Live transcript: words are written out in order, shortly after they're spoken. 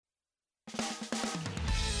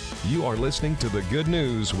You are listening to The Good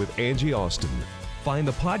News with Angie Austin. Find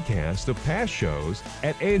the podcast of past shows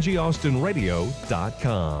at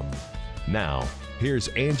angieaustinradio.com. Now, here's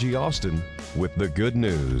Angie Austin with The Good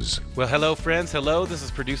News. Well, hello, friends. Hello, this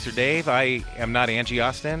is producer Dave. I am not Angie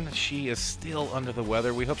Austin. She is still under the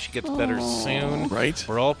weather. We hope she gets better soon. Right.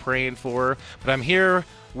 We're all praying for her. But I'm here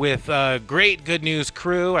with a great Good News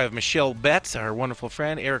crew. I have Michelle Betts, our wonderful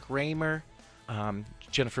friend, Eric Raymer,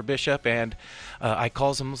 Jennifer Bishop, and I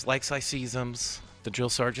calls them like I sees them, the drill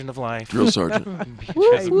sergeant of life. Drill sergeant.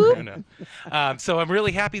 So I'm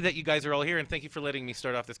really happy that you guys are all here, and thank you for letting me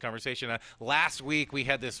start off this conversation. Last week we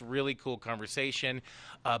had this really cool conversation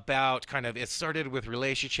about it started with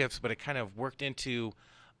relationships, but it kind of worked into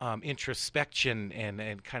introspection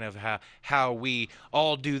and kind of how we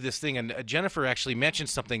all do this thing. And Jennifer actually mentioned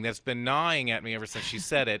something that's been gnawing at me ever since she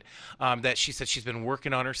said it, that she said she's been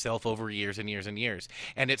working on herself over years and years and years.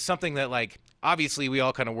 And it's something that, like, obviously we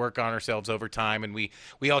all kind of work on ourselves over time, and we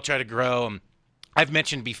all try to grow. I've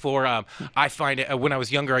mentioned before, I find it, when I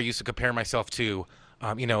was younger, I used to compare myself to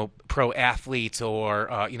pro athletes,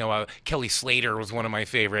 or, Kelly Slater was one of my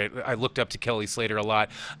favorite. I looked up to Kelly Slater a lot,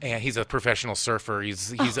 and he's a professional surfer.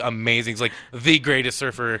 He's amazing. He's like the greatest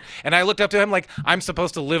surfer. And I looked up to him like I'm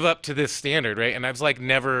supposed to live up to this standard, right? And I was like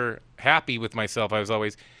never happy with myself. I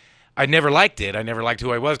never liked it. I never liked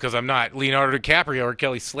who I was because I'm not Leonardo DiCaprio or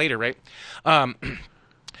Kelly Slater, right?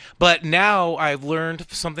 But now I've learned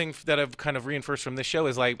something that I've kind of reinforced from this show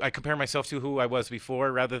is like I compare myself to who I was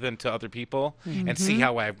before rather than to other people, and see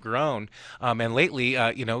how I've grown. And lately,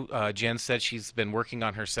 Jen said she's been working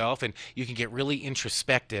on herself, and you can get really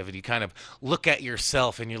introspective, and you kind of look at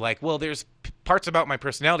yourself, and you're like, well, there's parts about my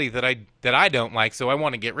personality that I don't like, so I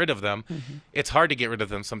want to get rid of them. It's hard to get rid of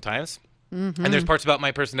them sometimes. And there's parts about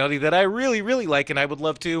my personality that I really, really like, and I would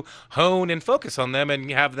love to hone and focus on them and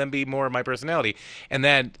have them be more of my personality. And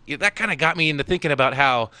then that kind of got me into thinking about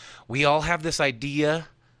how we all have this idea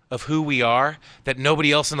of who we are that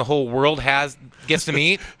nobody else in the whole world gets to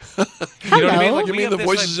meet. You know what I mean? Like, you mean the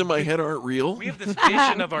voices in my head aren't real? We have this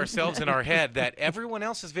vision of ourselves in our head that everyone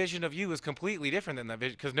else's vision of you is completely different than that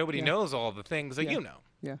vision because nobody knows all the things that you know.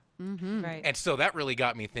 Yeah. Right. And so that really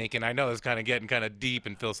got me thinking. I know it's kind of getting kind of deep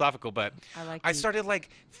and philosophical, but I started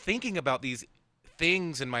thinking about these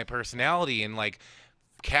things in my personality and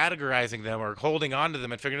categorizing them or holding on to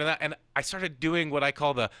them and figuring it out. And I started doing what I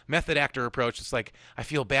call the method actor approach. It's like I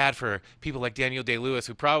feel bad for people like Daniel Day-Lewis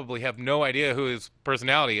who probably have no idea who his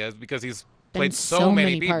personality is because he's played so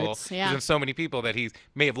many people. Parts, yeah. He's in so many people that he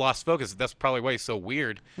may have lost focus. That's probably why he's so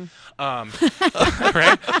weird.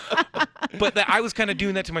 Right? But I was kind of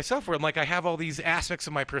doing that to myself where I'm like, I have all these aspects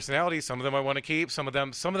of my personality. Some of them I want to keep. Some of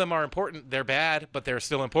them are important. They're bad, but they're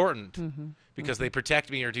still important because they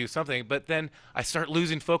protect me or do something. But then I start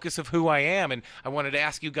losing focus of who I am. And I wanted to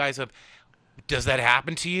ask you guys, does that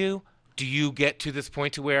happen to you? Do you get to this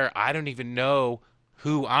point to where I don't even know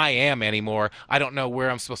who I am anymore? I don't know where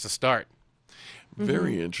I'm supposed to start.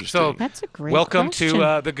 Very interesting. So that's a great welcome question.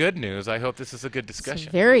 to the good news. I hope this is a good discussion.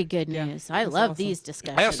 It's very good news. I love awesome. these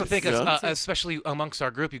discussions. I also think, especially amongst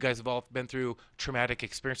our group, you guys have all been through traumatic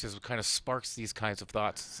experiences, which kind of sparks these kinds of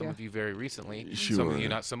thoughts. Some of you very recently, some of you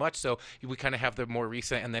not so much. So we kind of have the more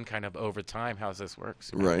recent and then kind of over time how this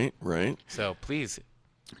works. Right. So please.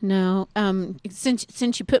 No,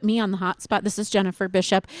 since you put me on the hot spot, this is Jennifer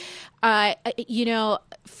Bishop.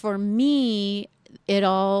 For me, it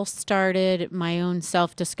all started, my own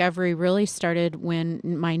self-discovery really started when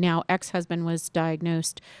my now ex-husband was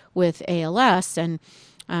diagnosed with ALS, and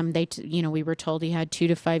we were told he had 2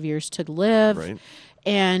 to 5 years to live. Right.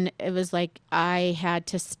 And it was like I had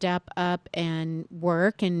to step up and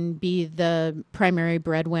work and be the primary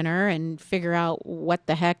breadwinner and figure out what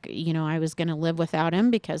the heck, I was going to live without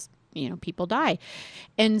him because, people die.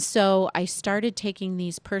 And so I started taking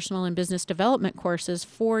these personal and business development courses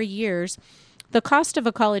 4 years, the cost of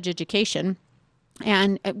a college education,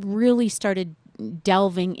 and it really started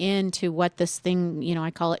delving into what this thing, I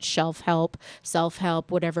call it shelf help, self-help,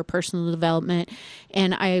 whatever, personal development.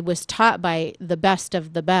 And I was taught by the best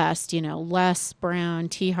of the best, Les Brown,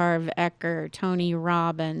 T. Harv Eker, Tony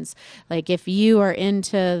Robbins. Like if you are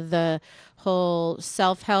into the whole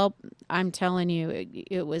self-help, I'm telling you,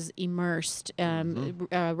 it was immersed.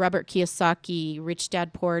 Robert Kiyosaki, Rich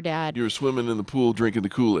Dad, Poor Dad. You were swimming in the pool, drinking the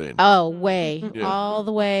Kool-Aid. Oh, all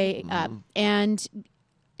the way up. And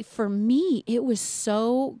for me, it was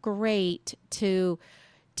so great to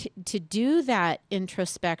do that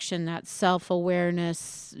introspection, that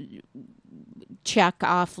self-awareness, check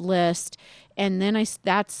off list. And then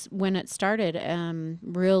that's when it started.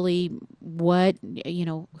 Really,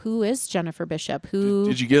 who is Jennifer Bishop?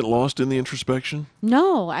 Did you get lost in the introspection?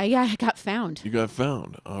 No, I got found. You got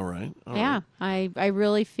found. All right. Yeah, right. I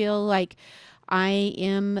really feel like I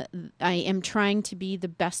am trying to be the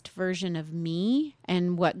best version of me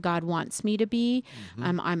and what God wants me to be.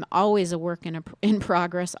 I'm always a work in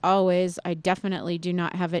progress. Always, I definitely do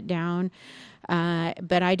not have it down.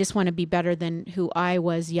 But I just want to be better than who I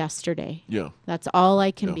was yesterday. Yeah. That's all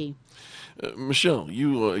I can be. Michelle,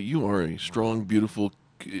 you are a strong, beautiful.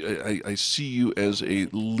 I see you as a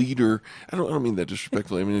leader. I don't mean that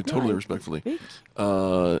disrespectfully. I mean it totally respectfully.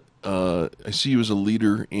 I see you as a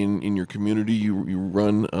leader in your community. You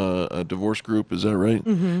run a divorce group. Is that right?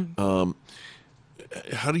 Mm-hmm.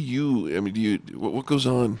 How do you? I mean, what goes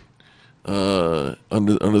on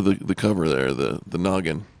under the cover there, the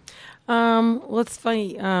noggin? Well, it's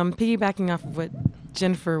funny. Piggybacking off of what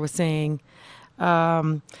Jennifer was saying,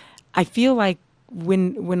 I feel like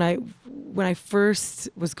when I first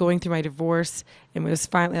was going through my divorce and it was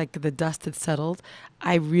finally like the dust had settled,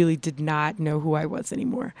 I really did not know who I was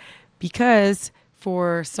anymore, because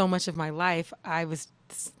for so much of my life I was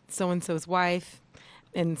so-and-so's wife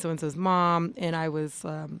and so-and-so's mom, and I was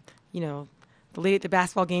the lady at the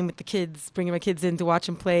basketball game with the kids, bringing my kids in to watch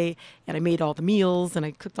them play, and I made all the meals and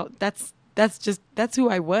I cooked all. That's who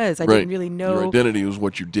I was. I didn't really know. Your identity was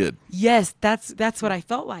what you did. Yes, that's what I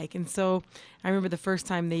felt like. And so I remember the first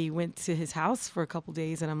time they went to his house for a couple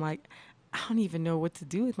days, and I'm like, I don't even know what to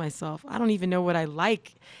do with myself. I don't even know what I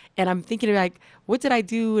like. And I'm thinking like, what did I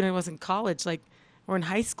do when I was in college, or in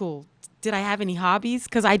high school? Did I have any hobbies?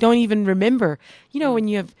 Because I don't even remember. When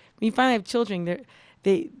you finally have children,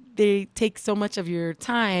 they take so much of your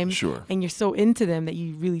time, sure, and you're so into them that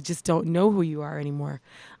you really just don't know who you are anymore.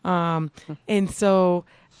 And so,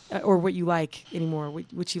 or what you like anymore,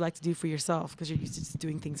 what you like to do for yourself, because you're used to just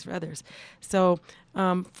doing things for others. So,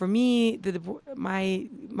 for me,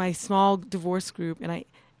 my small divorce group, and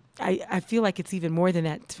I feel like it's even more than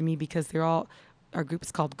that to me, because our group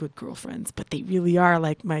is called Good Girlfriends, but they really are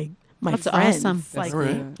like my That's friends. awesome. Like,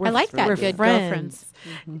 right. I like that. We're Good friends.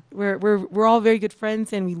 girlfriends. We're all very good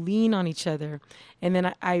friends, and we lean on each other. And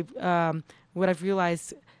then what I've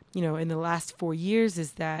realized, in the last 4 years,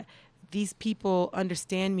 is that these people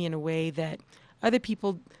understand me in a way that other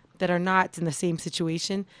people that are not in the same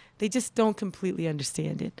situation, they just don't completely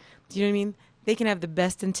understand it. Do you know what I mean? They can have the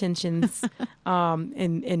best intentions,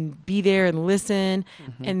 and be there and listen,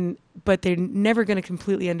 but they're never going to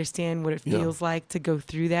completely understand what it feels like to go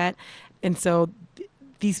through that. And so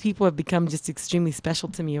these people have become just extremely special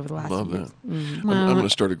to me over the last Love years. that. Mm-hmm. I'm going to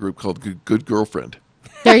start a group called Good Girlfriend.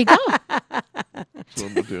 There you go. That's what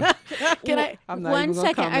I'm going to do. Can I? I'm not One even gonna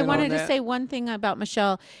second. I comment wanted on to that. say one thing about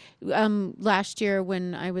Michelle. Last year,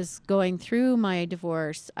 when I was going through my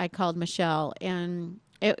divorce, I called Michelle, and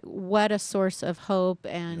what a source of hope,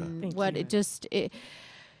 and just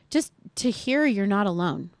to hear you're not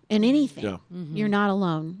alone in anything. Yeah. You're not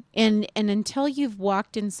alone, and until you've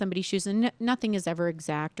walked in somebody's shoes, and nothing is ever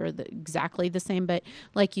exact or exactly the same, but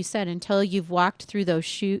like you said, until you've walked through those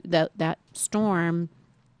that storm,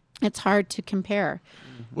 it's hard to compare.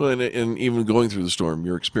 Well, and even going through the storm,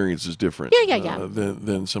 your experience is different. Yeah.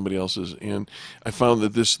 Than somebody else's. And I found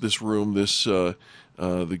that this room, the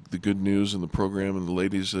good news and the program and the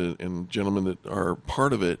ladies and gentlemen that are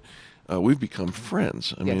part of it, we've become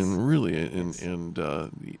friends. I mean, really, and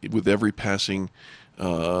with every passing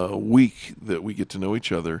week that we get to know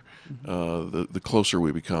each other, the closer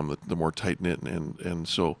we become, the more tight knit, and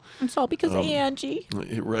so. It's all because of Angie.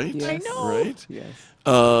 Right? Yes. I know. Right? Yes.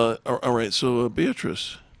 All right. So,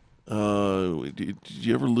 Beatrice, did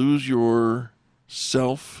you ever lose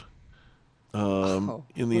yourself in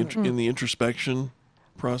the introspection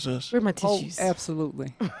process? Where are my Oh, tissues?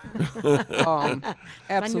 absolutely. I knew she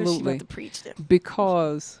Absolutely. loved to preach them.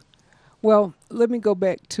 Because, well, let me go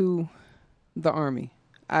back to the Army.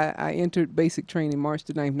 I entered basic training March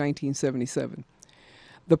the 9th, 1977.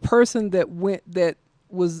 The person that went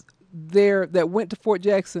to Fort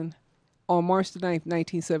Jackson on March the 9th,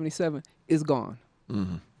 1977 is gone.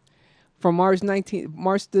 Mm-hmm. From March the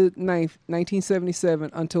 9th,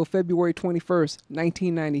 1977 until February 21st,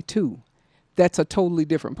 1992. That's a totally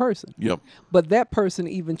different person. Yep. But that person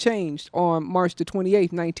even changed on March the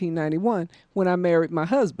 28th, 1991, when I married my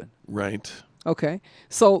husband. Right. Okay.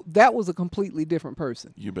 So that was a completely different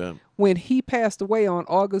person. You bet. When he passed away on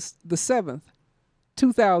August the 7th,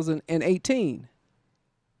 2018,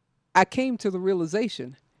 I came to the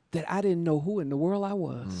realization that I didn't know who in the world I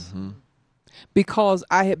was. Mm-hmm. Because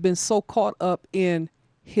I had been so caught up in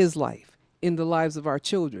his life, in the lives of our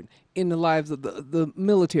children, in the lives of the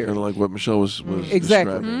military. Kind of like what Michelle was Exactly.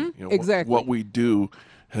 describing. You know, Exactly. What we do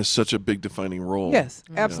has such a big defining role. Yes,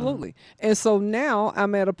 absolutely. And so now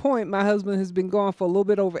I'm at a point, my husband has been gone for a little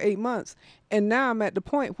bit over 8 months, and now I'm at the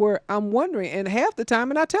point where I'm wondering, and half the time,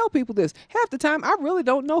 and I tell people this, half the time I really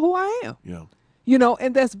don't know who I am. Yeah. You know,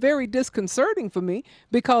 and that's very disconcerting for me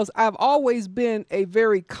because I've always been a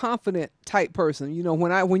very confident type person. You know,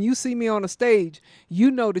 when you see me on a stage, you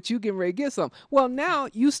know that you getting ready to get something. Well, now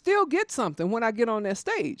you still get something when I get on that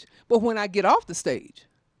stage. But when I get off the stage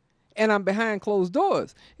and I'm behind closed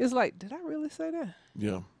doors, it's like, did I really say that?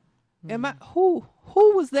 Yeah. Am I who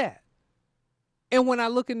was that? And when I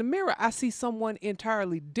look in the mirror, I see someone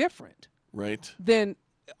entirely different Right. than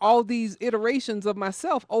all these iterations of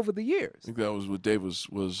myself over the years. I think that was what Dave was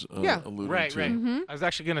alluding Right, to. right. I was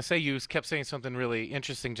actually going to say, you kept saying something really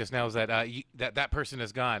interesting just now, is that that person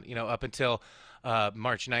is gone. You know, up until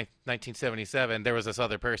March 9th, 1977, there was this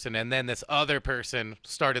other person, and then this other person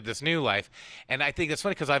started this new life. And I think it's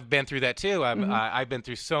funny because I've been through that too. I've been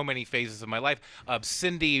through so many phases of my life.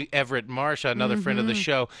 Cindy Everett Marsh, another friend of the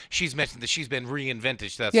show, she's mentioned that she's been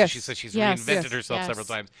reinvented. That's what she said. She's reinvented herself several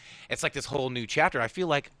times. It's like this whole new chapter. I feel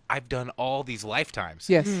like I've done all these lifetimes.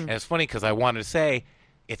 Yes. And it's funny because I wanted to say,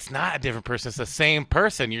 it's not a different person. It's the same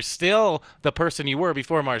person. You're still the person you were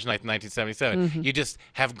before March 9th, 1977. You just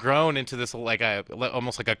have grown into this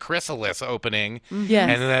almost like a chrysalis opening. Yes.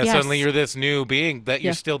 And then Yes. suddenly you're this new being that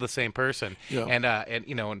you're still the same person. Yeah. And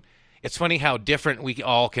you know, and it's funny how different we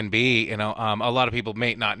all can be. You know, a lot of people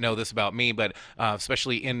may not know this about me, but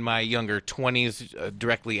especially in my younger 20s,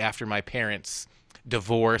 directly after my parents'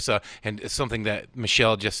 divorce, and it's something that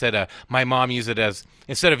Michelle just said. My mom used it as,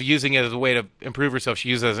 instead of using it as a way to improve herself, she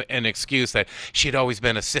used it as an excuse that she had always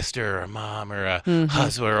been a sister or a mom or a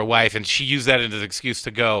husband or a wife, and she used that as an excuse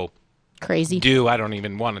to go Crazy. I don't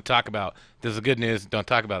even want to talk about. This is the good news. Don't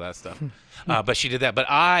talk about that stuff. But she did that. But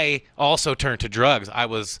I also turned to drugs. I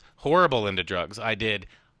was horrible into drugs. I did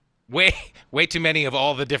way too many of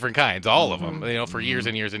all the different kinds, all of them, you know, for years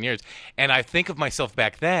and years and years. And I think of myself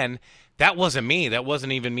back then, that wasn't me. That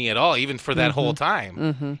wasn't even me at all, even for that whole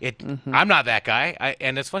time. I'm not that guy.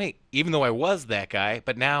 And it's funny, even though I was that guy,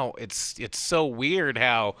 but now it's so weird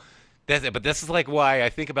how but this is like why I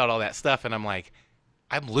think about all that stuff, and I'm like,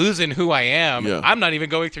 I'm losing who I am. Yeah. I'm not even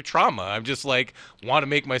going through trauma. I'm just like, want to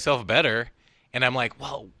make myself better. And I'm like,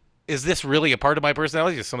 well, is this really a part of my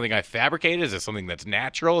personality? Is it something I fabricated? Is it something that's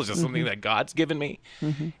natural? Is it something that God's given me?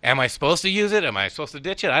 Am I supposed to use it? Am I supposed to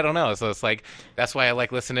ditch it? I don't know. So it's like, that's why I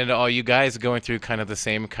like listening to all you guys going through kind of the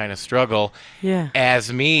same kind of struggle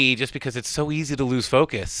as me, just because it's so easy to lose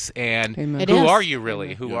focus. And Amen. who It is. are you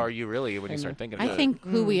really? Who are you really when you start thinking about I it? think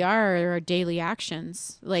who we are our daily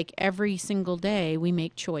actions. Like every single day, we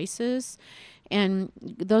make choices, and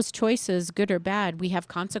those choices, good or bad, we have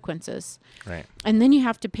consequences. Right. And then you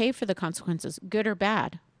have to pay for the consequences, good or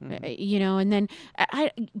bad. You know, and then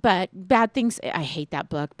but bad things. I hate that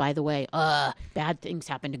book, by the way. Bad things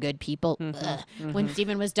happen to good people. When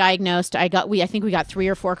Stephen was diagnosed, I think we got 3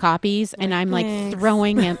 or 4 copies, and I'm like Thanks.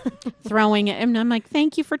 throwing it, and I'm like,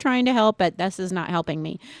 thank you for trying to help, but this is not helping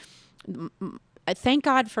me. Thank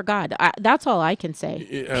God for God. That's all I can say.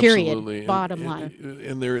 Period. Absolutely. Bottom line.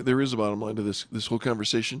 And there is a bottom line to this whole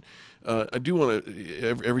conversation. I do want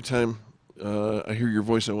to, every time I hear your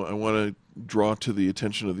voice, I want to draw to the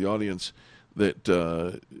attention of the audience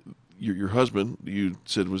that your husband, you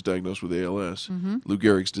said, was diagnosed with ALS, Lou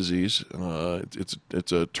Gehrig's disease.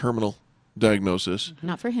 It's a terminal diagnosis.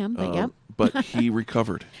 Not for him, but yeah. But he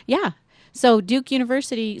recovered. Yeah. So Duke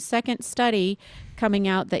University, second study coming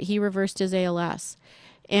out that he reversed his ALS.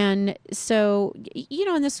 And so, you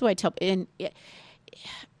know, and this is what I tell,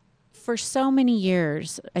 for so many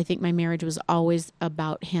years, I think my marriage was always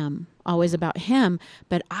about him.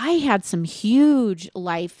 But I had some huge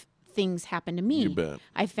life things happen to me. You bet.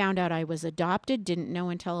 I found out I was adopted, didn't know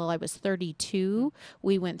until I was 32.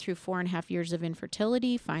 We went through 4.5 years of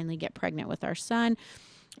infertility, finally get pregnant with our son.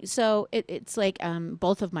 So it's like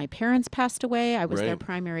both of my parents passed away. I was their Right.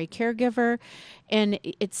 primary caregiver. And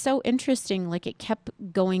it's so interesting. Like it kept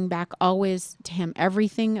going back always to him.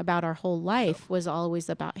 Everything about our whole life was always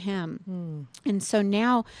about him. And so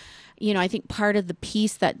now, you know, I think part of the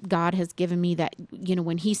peace that God has given me that, you know,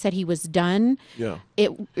 when he said he was done, Yeah.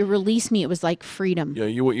 it released me. It was like freedom. Yeah,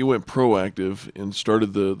 you went proactive and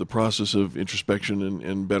started the process of introspection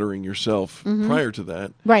and bettering yourself prior to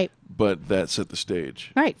that. Right. But that set the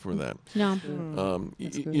stage Right. for that. No.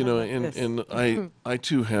 You know, and I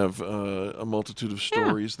too have a multitude of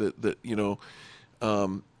stories that you know,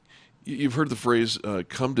 You've heard the phrase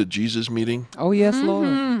 "come to Jesus" meeting. Oh yes,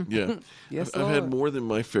 Lord. Yeah, Yes, I've had Lord. more than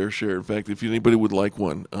my fair share. In fact, if anybody would like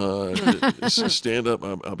one, stand up.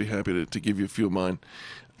 I'll be happy to give you a few of mine.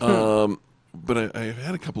 But I've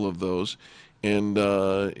had a couple of those, and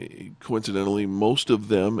coincidentally, most of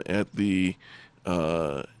them at the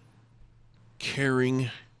caring,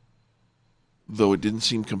 though it didn't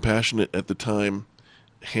seem compassionate at the time,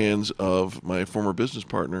 hands of my former business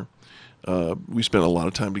partner. We spent a lot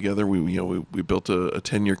of time together. We built a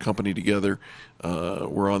 10-year company together.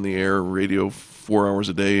 We're on the air, radio, 4 hours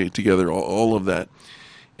a day together, all of that.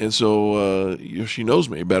 And so she knows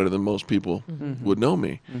me better than most people would know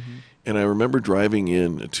me. And I remember driving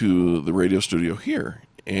in to the radio studio here,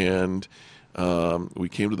 and we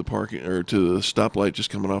came to the parking or to the stoplight,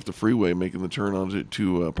 just coming off the freeway, making the turn onto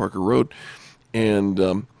to Parker Road,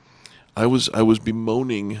 and I was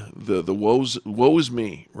bemoaning the woe is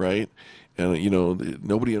me, right? And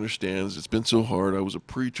nobody understands. It's been so hard. I was a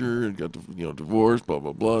preacher and got divorced, blah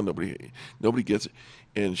blah blah. Nobody gets it.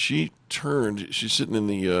 And she turned. She's sitting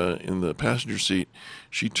in the passenger seat.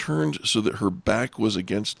 She turned so that her back was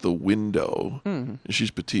against the window. And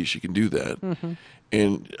she's petite. She can do that.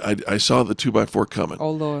 And I saw the 2x4 coming.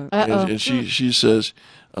 Oh Lord. And she says,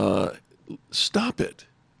 "Stop it.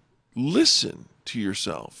 Listen to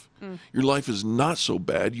yourself. Your life is not so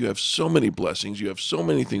bad. You have so many blessings. You have so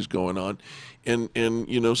many things going on, and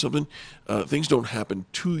you know something. Things don't happen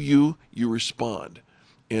to you. You respond,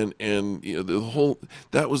 and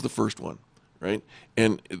that was the first one, right?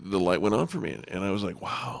 And the light went on for me, and I was like,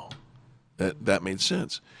 wow, that made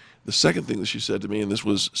sense. The second thing that she said to me, and this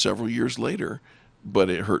was several years later, but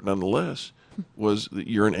it hurt nonetheless, was that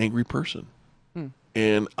you're an angry person,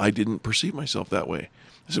 and I didn't perceive myself that way.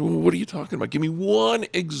 I said, well, what are you talking about? Give me one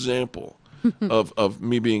example of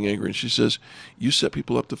me being angry. And she says, you set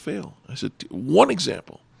people up to fail. I said, one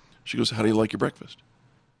example. She goes, how do you like your breakfast?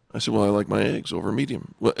 I said, well, I like my eggs over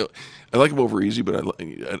medium. Well, I like them over easy, but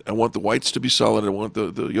I want the whites to be solid. I want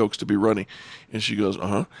the yolks to be runny. And she goes,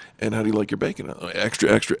 uh-huh. And how do you like your bacon?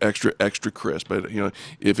 Extra crisp.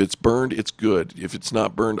 If it's burned, it's good. If it's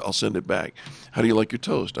not burned, I'll send it back. How do you like your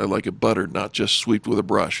toast? I like it buttered, not just swept with a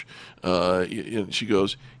brush. And she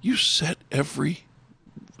goes, you set every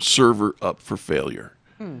server up for failure.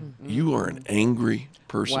 You are an angry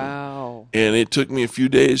person. Wow. And it took me a few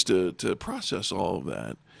days to process all of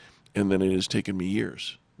that. And then it has taken me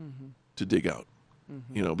years to dig out,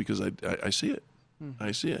 because I see it.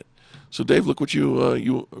 I see it. So, Dave, look what you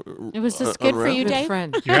It was this good for you, Good Dave?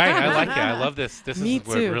 friend. You're right. I like it. I love this. This Me is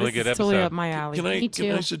a too. really This good is episode. totally up my alley. Me too.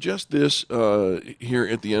 Can I suggest this here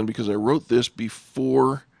at the end, because I wrote this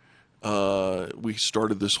before we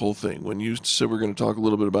started this whole thing. When you said we're going to talk a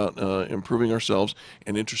little bit about improving ourselves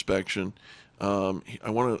and introspection, I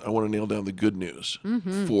want to nail down the good news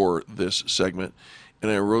for this segment, and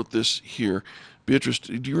I wrote this here. Beatrice,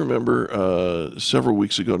 do you remember several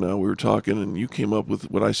weeks ago now we were talking, and you came up with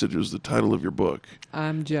what I said was the title of your book?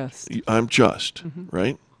 I'm just. I'm just,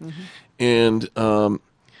 right? And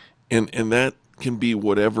that can be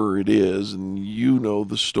whatever it is, and you know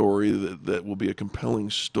the story that will be a compelling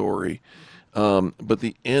story. But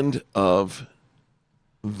the end of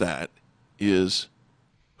that is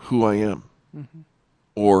who I am,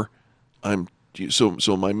 or I'm.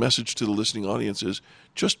 So my message to the listening audience is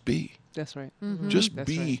just be. That's right. Just That's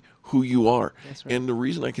be right. who you are. That's right. And the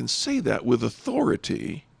reason I can say that with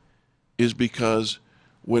authority is because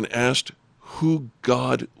when asked who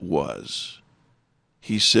God was,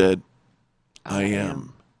 he said, I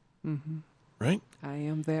am. Right? I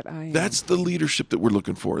am that I am. That's the leadership that we're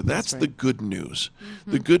looking for. That's right. the good news.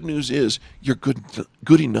 The good news is you're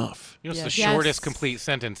good enough, It's the Yes. shortest Yes. complete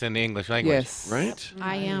sentence in the English language. Yes. right?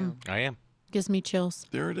 I am. I am. Gives me chills.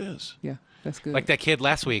 There it is. Yeah, that's good. Like that kid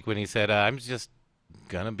last week when he said, I'm just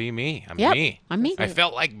going to be me. I'm Yep. me. I'm me. I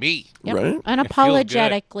felt like me. Yep. Right?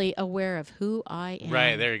 Unapologetically aware of who I am.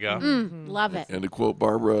 Right. There you go. Love it. And to quote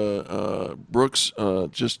Barbara Brooks,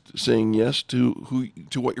 just saying yes to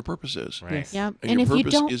what your purpose is. Right. Yes. Yep. And And your if you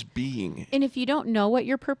purpose don't is being. and if you don't know what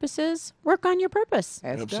your purpose is, work on your purpose.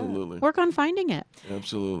 Ask God. Absolutely. Work on finding it.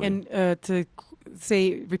 Absolutely. And to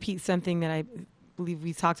repeat something that I believe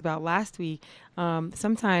we talked about last week,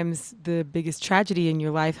 sometimes the biggest tragedy in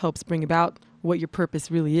your life helps bring about what your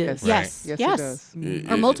purpose really is. Yes. Yes. Yes, it does.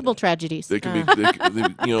 It- Or it- multiple tragedies. They can be,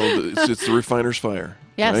 it's the refiner's fire.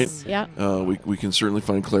 Yes. Right? Yeah. We can certainly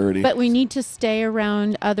find clarity. But we need to stay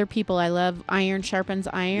around other people. I love iron sharpens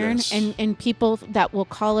iron, Yes. and people that will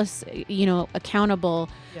call us, accountable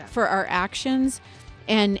Yeah. for our actions,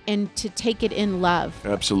 and to take it in love.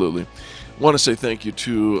 Absolutely. want to say thank you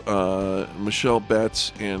to Michelle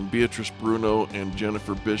Betts and Beatrice Bruno and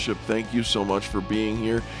Jennifer Bishop. Thank you so much for being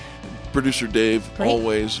here. Producer Dave,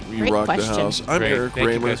 always, you great rock question. the house. I'm Great. Eric Thank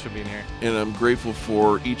Raymer, you guys for being here. and I'm grateful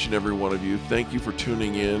for each and every one of you. Thank you for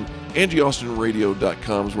tuning in.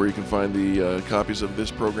 AngieAustinRadio.com is where you can find the copies of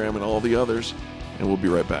this program and all the others, and we'll be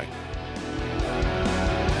right back.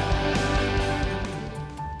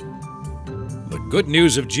 The good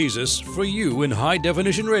news of Jesus for you in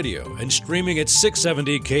high-definition radio and streaming at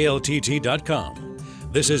 670kltt.com.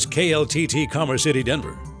 This is KLTT Commerce City,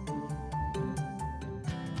 Denver.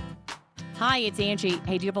 Hi, it's Angie.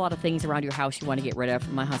 Hey, do you have a lot of things around your house you want to get rid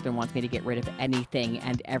of? My husband wants me to get rid of anything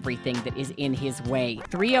and everything that is in his way.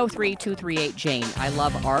 303-238-JANE. I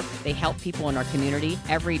love ARC. They help people in our community.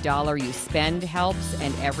 Every dollar you spend helps,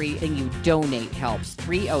 and everything you donate helps.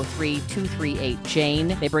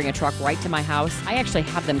 303-238-JANE. They bring a truck right to my house. I actually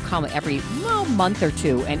have them come every month or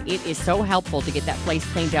two, and it is so helpful to get that place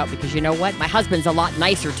cleaned out because you know what? My husband's a lot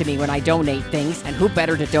nicer to me when I donate things, and who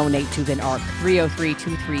better to donate to than ARC?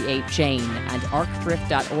 303-238-JANE. And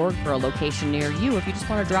arcthrift.org for a location near you if you just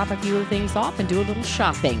want to drop a few things off and do a little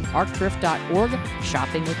shopping. Arcthrift.org,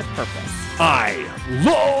 shopping with a purpose. I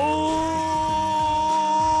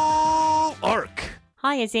love ARC.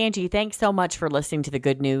 Hi, it's Angie. Thanks so much for listening to The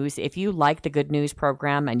Good News. If you like The Good News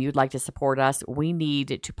program and you'd like to support us, we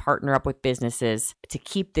need to partner up with businesses to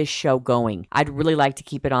keep this show going. I'd really like to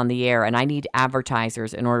keep it on the air, and I need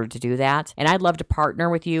advertisers in order to do that. And I'd love to partner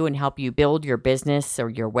with you and help you build your business or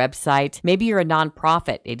your website. Maybe you're a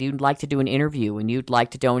nonprofit and you'd like to do an interview and you'd like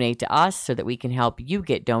to donate to us so that we can help you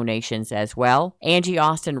get donations as well.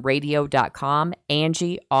 AngieAustinRadio.com,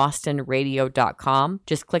 AngieAustinRadio.com.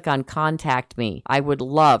 Just click on Contact Me. I would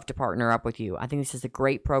love to partner up with you. I think this is a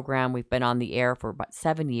great program. We've been on the air for about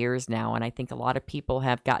 7 years now, and I think a lot of people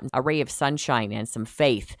have gotten a ray of sunshine and some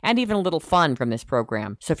faith and even a little fun from this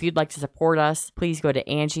program. So if you'd like to support us, please go to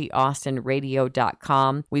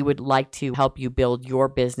AngieAustinRadio.com. We would like to help you build your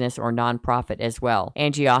business or nonprofit as well.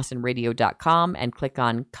 AngieAustinRadio.com and click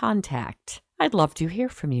on Contact. I'd love to hear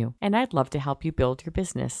from you, and I'd love to help you build your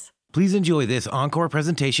business. Please enjoy this encore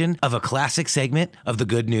presentation of a classic segment of The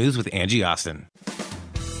Good News with Angie Austin.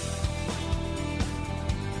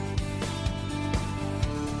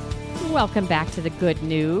 Welcome back to the good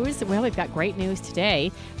news. Well, we've got great news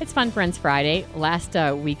today. It's Fun Friends Friday. Last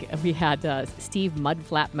week we had Steve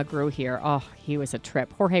Mudflap McGrew here. Oh, he was a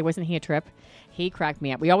trip. Jorge, wasn't he a trip? He cracked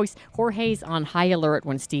me up. Jorge's on high alert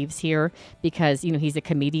when Steve's here because, he's a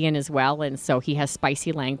comedian as well. And so he has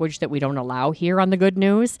spicy language that we don't allow here on the good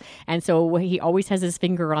news. And so he always has his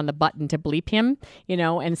finger on the button to bleep him,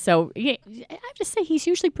 and so I have to say he's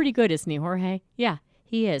usually pretty good, isn't he, Jorge? Yeah,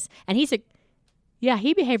 he is. And he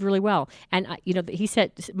behaved really well. And, he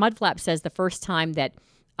said, Mudflap says the first time that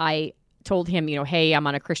I told him, hey, I'm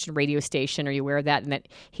on a Christian radio station. Are you aware of that? And that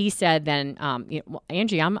he said then, well,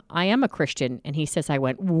 Angie, I am a Christian. And he says, I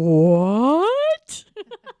went, what?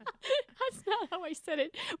 That's not how I said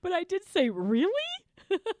it. But I did say, really?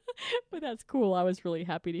 But that's cool. I was really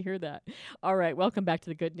happy to hear that. All right. Welcome back to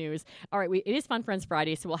the good news. All right. It is Fun Friends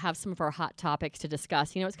Friday, so we'll have some of our hot topics to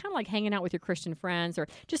discuss. It's kind of like hanging out with your Christian friends or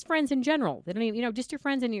just friends in general. They don't even, just your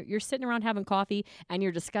friends, and you're sitting around having coffee and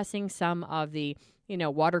you're discussing some of the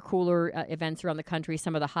water cooler events around the country,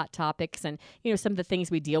 some of the hot topics, and, some of the things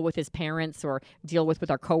we deal with as parents or deal with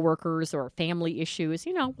our coworkers or family issues.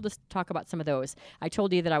 We'll just talk about some of those. I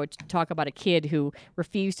told you that I would talk about a kid who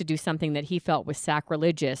refused to do something that he felt was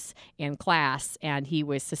sacrilegious in class, and he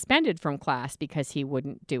was suspended from class because he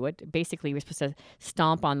wouldn't do it. Basically, he was supposed to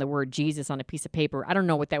stomp on the word Jesus on a piece of paper. I don't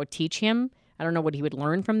know what that would teach him. I don't know what he would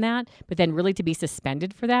learn from that, but then really to be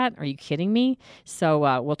suspended for that? Are you kidding me?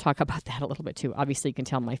 So we'll talk about that a little bit too. Obviously, you can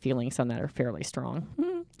tell my feelings on that are fairly strong.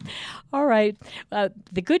 All right.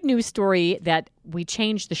 The good news story that we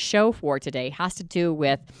changed the show for today has to do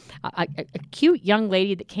with a cute young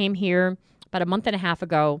lady that came here about a month and a half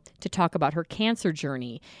ago to talk about her cancer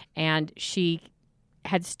journey. And she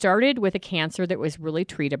had started with a cancer that was really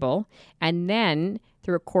treatable, and then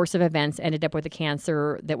through a course of events ended up with a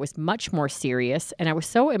cancer that was much more serious. And I was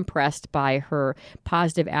so impressed by her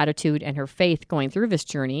positive attitude and her faith going through this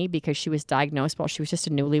journey because she was diagnosed while she was just a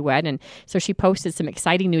newlywed. And so she posted some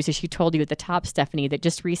exciting news, as she told you at the top, Stephanie, that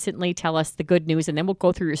just recently. Tell us the good news, and then we'll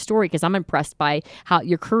go through your story because I'm impressed by how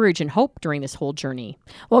your courage and hope during this whole journey.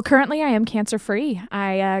 Well, currently I am cancer-free.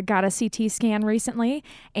 I got a CT scan recently,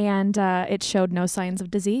 and it showed no signs of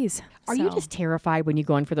disease. Are you just terrified when you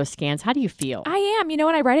go in for those scans? How do you feel? I am. And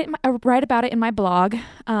I write about it in my blog.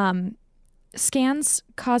 scans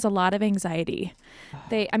cause a lot of anxiety.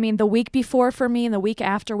 The week before for me and the week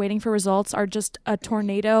after waiting for results are just a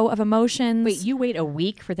tornado of emotions. Wait, you wait a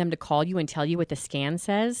week for them to call you and tell you what the scan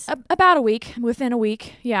says? About a week, within a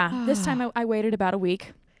week. Yeah. This time I waited about a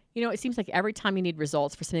week. You know, it seems like every time you need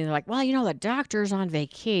results for something, they're like, well, the doctor's on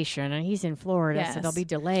vacation and he's in Florida, so they'll be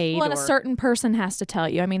delayed. Well, and a certain person has to tell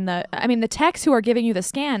you. The techs who are giving you the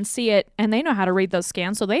scan see it, and they know how to read those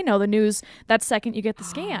scans, so they know the news that second you get the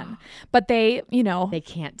scan. But they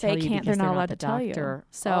can't tell you because they're not allowed to tell you.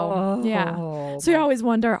 So, yeah. So you always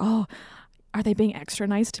wonder, are they being extra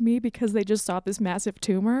nice to me because they just saw this massive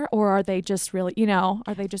tumor, or are they just really,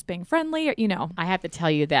 are they just being friendly? Or, I have to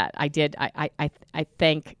tell you that I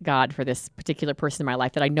thank God for this particular person in my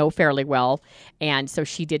life that I know fairly well. And so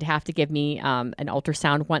she did have to give me an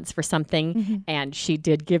ultrasound once for something, and she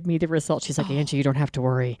did give me the result. She's like, Angie, you don't have to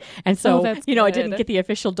worry. And so, I didn't get the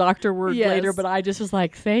official doctor word later, but I just was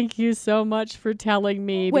like, thank you so much for telling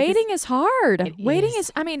me. Waiting is hard.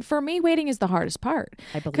 For me, waiting is the hardest part.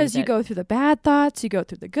 I believe because you go through the bad thoughts, you go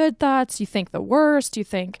through the good thoughts, you think the worst,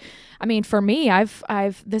 for me,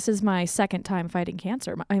 this is my second time fighting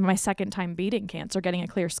cancer, my second time beating cancer, getting a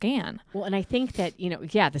clear scan. Well, and I think that,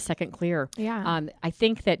 the second clear. Yeah. I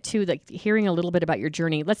think that too, like hearing a little bit about your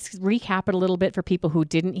journey, let's recap it a little bit for people who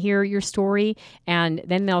didn't hear your story, and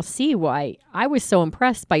then they'll see why I was so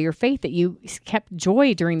impressed by your faith that you kept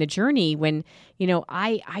joy during the journey when,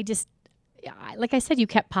 like I said, you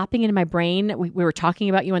kept popping into my brain. We were talking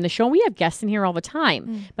about you on the show. We have guests in here all the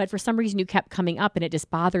time, but for some reason you kept coming up, and it just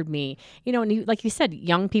bothered me. And like you said,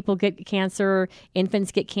 young people get cancer,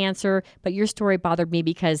 infants get cancer, but your story bothered me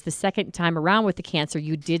because the second time around with the cancer,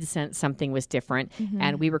 you did sense something was different,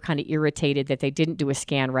 and we were kind of irritated that they didn't do a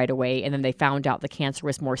scan right away, and then they found out the cancer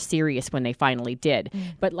was more serious when they finally did.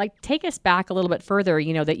 But take us back a little bit further,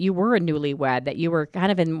 that you were a newlywed, that you were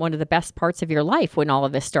kind of in one of the best parts of your life when all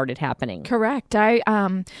of this started happening. Correct. I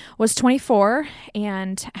was 24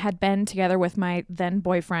 and had been together with my then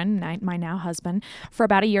boyfriend, my now husband, for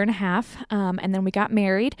about a year and a half. And then we got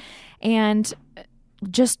married and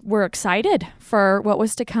just were excited for what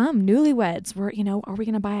was to come. Newlyweds. Are we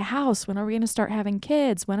going to buy a house? When are we going to start having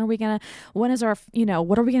kids? what are we going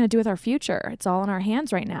to do with our future? It's all in our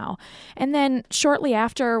hands right now. And then shortly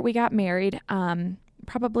after we got married,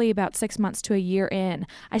 probably about 6 months to a year in,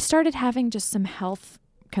 I started having just some health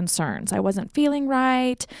concerns. I wasn't feeling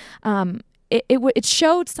right. It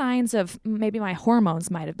showed signs of maybe my hormones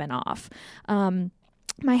might have been off.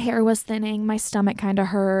 My hair was thinning, my stomach kind of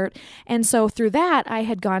hurt. And so through that, I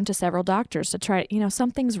had gone to several doctors to try,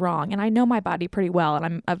 something's wrong. And I know my body pretty well, and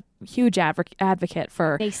I'm a huge advocate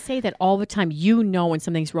for... They say that all the time, when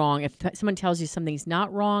something's wrong. If someone tells you something's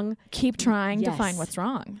not wrong... Keep trying to find what's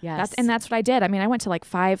wrong. Yes. That's what I did. I went to like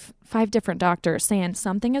five different doctors saying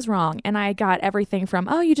something is wrong. And I got everything from,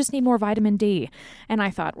 you just need more vitamin D. And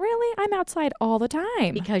I thought, really? I'm outside all the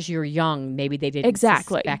time. Because you're young. Maybe they didn't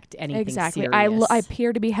suspect anything serious. I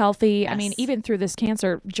appear to be healthy. Yes. Even through this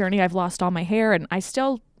cancer journey, I've lost all my hair, and I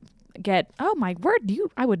still get, oh my word,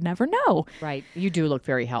 I would never know. Right. You do look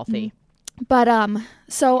very healthy. But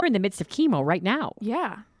so we're in the midst of chemo right now.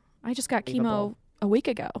 Yeah. I just got chemo a week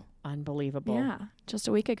ago. Unbelievable. Yeah. Just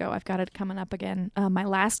a week ago. I've got it coming up again. My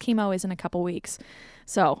last chemo is in a couple weeks.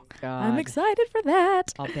 So I'm excited for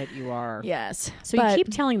that. I'll bet you are. Yes. So you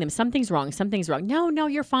keep telling them something's wrong. No,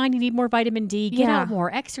 you're fine. You need more vitamin D. Get out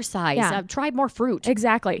more, exercise. Yeah. Try more fruit.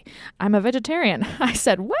 Exactly. I'm a vegetarian. I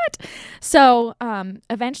said, what? So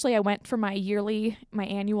eventually I went for my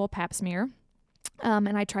annual pap smear.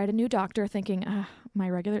 And I tried a new doctor thinking, my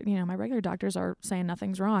regular doctors are saying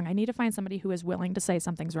nothing's wrong. I need to find somebody who is willing to say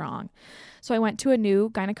something's wrong. So I went to a new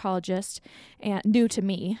gynecologist, and new to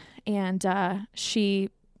me, and she,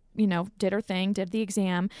 did her thing, did the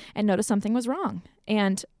exam, and noticed something was wrong.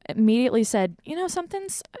 And immediately said,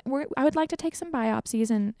 I would like to take some biopsies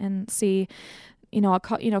and see, I'll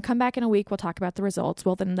call, come back in a week. We'll talk about the results.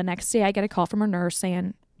 Well, then the next day I get a call from her nurse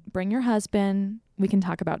saying, bring your husband. We can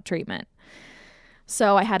talk about treatment.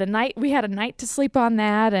 So we had a night to sleep on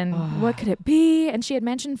that, and what could it be? And she had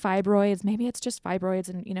mentioned fibroids. Maybe it's just fibroids,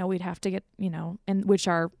 and we'd have to get and which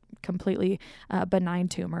are completely benign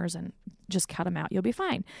tumors, and just cut them out. You'll be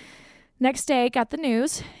fine. Next day, got the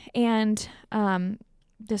news, and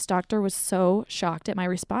this doctor was so shocked at my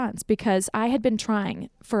response because I had been trying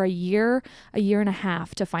for a year and a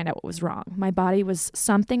half to find out what was wrong. My body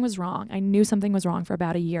something was wrong. I knew something was wrong for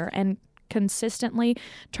about a year, and consistently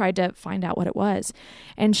tried to find out what it was.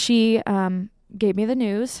 And she gave me the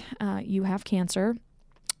news, you have cancer.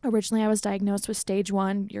 Originally I was diagnosed with stage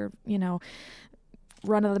 1, your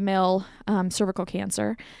run-of-the-mill cervical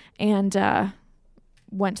cancer. And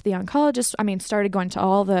went to the oncologist. I mean, started going to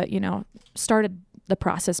all the, started the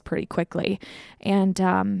process pretty quickly. And,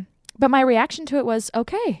 but my reaction to it was,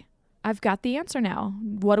 okay, I've got the answer now.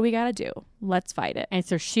 What do we got to do? Let's fight it. And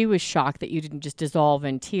so she was shocked that you didn't just dissolve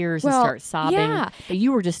in tears and start sobbing. Yeah. But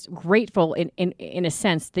you were just grateful in a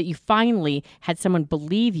sense that you finally had someone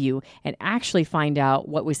believe you and actually find out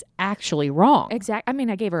what was actually wrong. Exactly. I mean,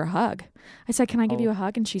 I gave her a hug. I said, can I give you a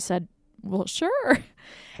hug? And she said, well, sure.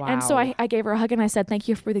 Wow. And so I gave her a hug and I said, thank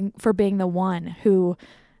you for being the one who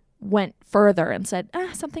went further and said,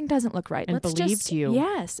 something doesn't look right. And believed you.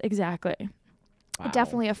 Yes, exactly. Wow. It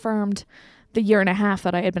definitely affirmed the year and a half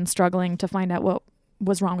that I had been struggling to find out what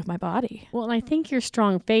was wrong with my body. Well, and I think your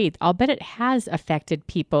strong faith, I'll bet it has affected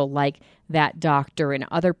people like that doctor and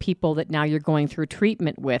other people that now you're going through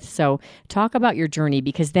treatment with. So talk about your journey,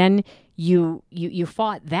 because then you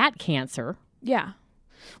fought that cancer. Yeah.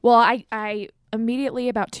 Well, I immediately,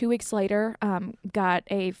 about 2 weeks later, got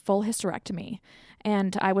a full hysterectomy.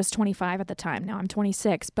 And I was 25 at the time. Now I'm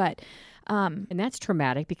 26, but... and that's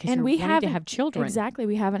traumatic because and you're we wanting to have children. Exactly.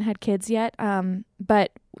 We haven't had kids yet.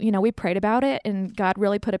 But, we prayed about it, and God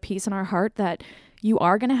really put a peace in our heart that you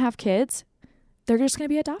are going to have kids. They're just going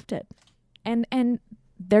to be adopted. And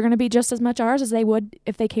they're going to be just as much ours as they would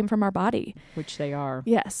if they came from our body. Which they are.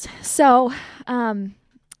 Yes. So,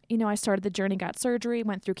 I started the journey, got surgery,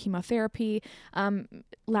 went through chemotherapy.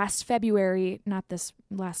 Last February, not this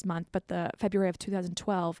last month, but the February of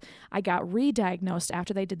 2012, I got re-diagnosed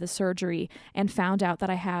after they did the surgery and found out that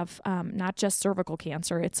I have not just cervical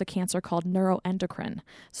cancer. It's a cancer called neuroendocrine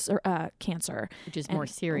cancer. Which is more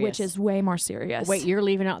serious. Which is way more serious. Wait, you're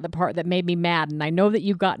leaving out the part that made me mad. And I know that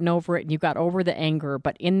you've gotten over it and you got over the anger,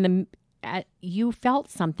 but you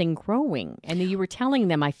felt something growing, and you were telling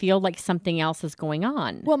them, I feel like something else is going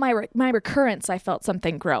on. Well, my recurrence, I felt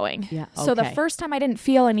something growing. Yeah. Okay. So the first time I didn't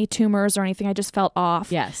feel any tumors or anything. I just felt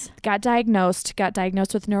off. Yes. Got diagnosed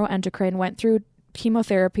with neuroendocrine, went through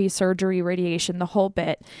chemotherapy, surgery, radiation, the whole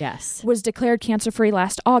bit. Yes. Was declared cancer-free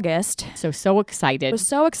last August. So excited. Was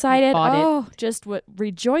so excited. Bought it. Just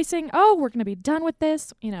rejoicing. Oh, we're going to be done with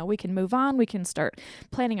this. We can move on. We can start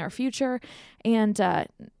planning our future. And,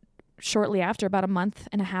 shortly after, about a month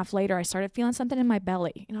and a half later, I started feeling something in my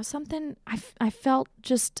belly. Something, I felt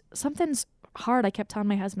just, something's hard. I kept telling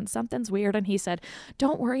my husband, something's weird. And he said,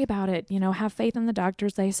 don't worry about it. Have faith in the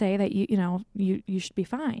doctors. They say that you should be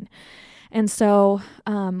fine. And so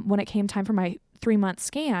when it came time for my 3-month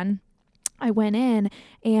scan, I went in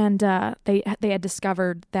and they had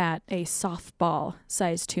discovered that a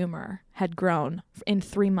softball-sized tumor had grown in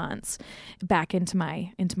 3 months back into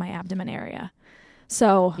my abdomen area.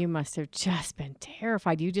 So you must have just been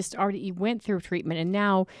terrified. You went through treatment, and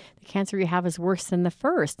now the cancer you have is worse than the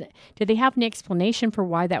first. Did they have an explanation for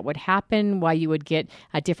why that would happen? Why you would get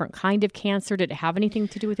a different kind of cancer? Did it have anything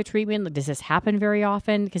to do with the treatment? Does this happen very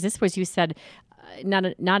often? Because this was, you said,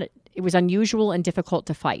 it was unusual and difficult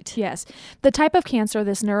to fight. Yes, the type of cancer,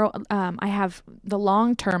 this I have, the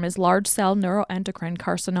long term is large cell neuroendocrine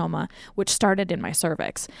carcinoma, which started in my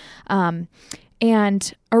cervix.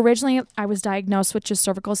 And originally, I was diagnosed with just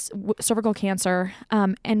cervical cancer.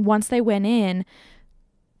 And once they went in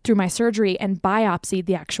through my surgery and biopsied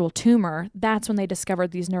the actual tumor, that's when they discovered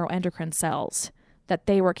these neuroendocrine cells, that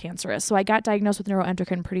they were cancerous. So I got diagnosed with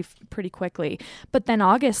neuroendocrine pretty quickly. But then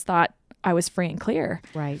August thought I was free and clear.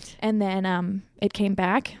 Right. And then it came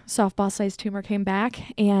back. Softball-sized tumor came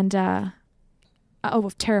back, and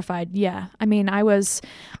terrified. Yeah. I mean, I was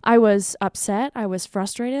upset. I was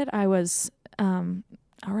frustrated. I was.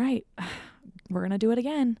 All right, we're going to do it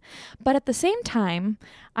again. But at the same time,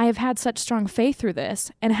 I have had such strong faith through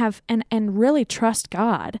this and really trust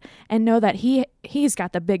God and know that he's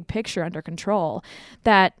got the big picture under control,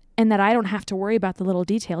 that I don't have to worry about the little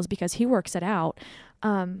details because he works it out.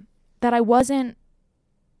 That I wasn't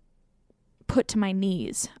put to my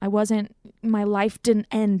knees. My life didn't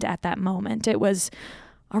end at that moment. It was,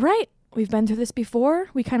 all right, we've been through this before.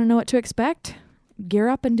 We kind of know what to expect. Gear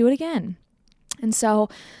up and do it again. And so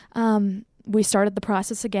we started the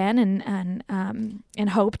process again and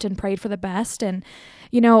hoped and prayed for the best. And,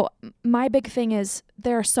 my big thing is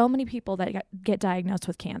there are so many people that get diagnosed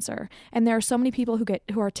with cancer. And there are so many people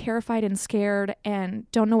who are terrified and scared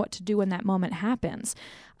and don't know what to do when that moment happens.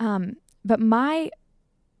 But my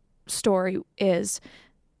story is,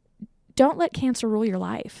 don't let cancer rule your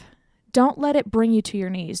life. Don't let it bring you to your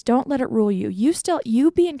knees. Don't let it rule you.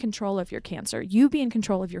 You be in control of your cancer. You be in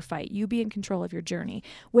control of your fight. You be in control of your journey.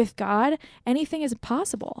 With God, anything is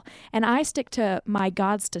possible. And I stick to my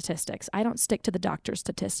God statistics. I don't stick to the doctor's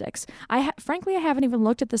statistics. Frankly, I haven't even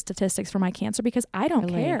looked at the statistics for my cancer because I don't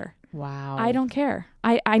care. Wow. I don't care.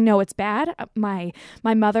 I know it's bad. My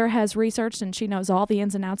mother has researched and she knows all the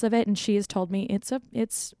ins and outs of it, and she has told me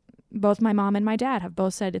it's both my mom and my dad have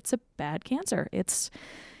both said it's a bad cancer.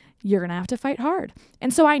 You're going to have to fight hard.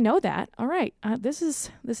 And so I know that, all right, this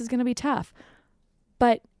is going to be tough.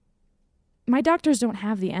 But my doctors don't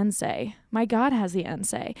have the end say. My God has the end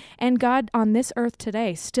say. And God on this earth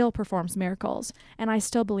today still performs miracles. And I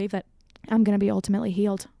still believe that I'm going to be ultimately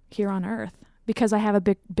healed here on earth because I have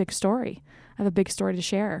a big story. I have a big story to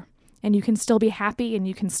share. And you can still be happy, and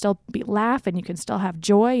you can still laugh, and you can still have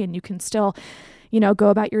joy, and you can still, go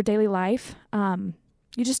about your daily life. You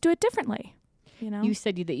just do it differently. You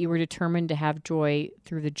said that you were determined to have joy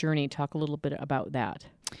through the journey. Talk a little bit about that.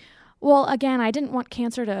 Well, again, I didn't want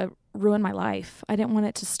cancer to ruin my life. I didn't want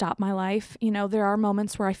it to stop my life. There are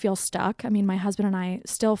moments where I feel stuck. I mean, my husband and I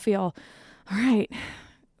still feel, all right,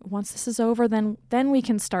 once this is over, then we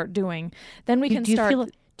can start doing. Then we can start.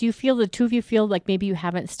 Do you feel the two of you feel like maybe you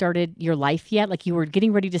haven't started your life yet? Like you were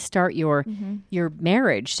getting ready to start your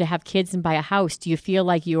marriage, to have kids and buy a house. Do you feel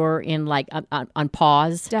like you're in on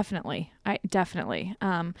pause? Definitely. Definitely.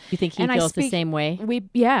 You think he feels the same way?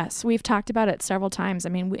 Yes, we've talked about it several times. I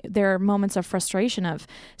mean, there are moments of frustration of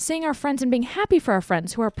seeing our friends and being happy for our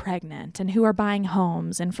friends who are pregnant and who are buying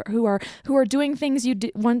homes and who are doing things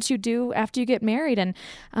once you do after you get married.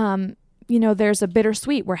 And there's a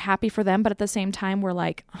bittersweet. We're happy for them, but at the same time, we're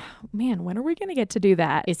like, oh, man, when are we going to get to do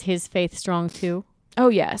that? Is his faith strong too? Oh,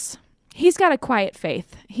 yes. He's got a quiet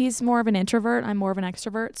faith. He's more of an introvert. I'm more of an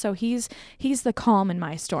extrovert. So he's the calm in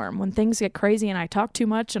my storm. When things get crazy and I talk too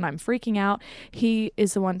much and I'm freaking out, he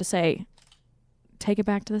is the one to say, take it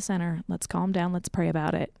back to the center. Let's calm down. Let's pray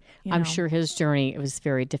about it. I'm sure his journey was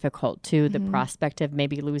very difficult too. The prospect of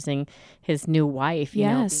maybe losing his new wife, being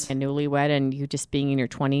a newlywed, and you just being in your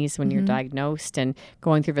 20s when you're diagnosed and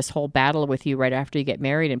going through this whole battle with you right after you get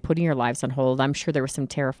married and putting your lives on hold. I'm sure there were some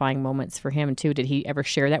terrifying moments for him too. Did he ever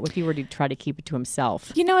share that with you, or did he try to keep it to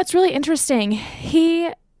himself? It's really interesting.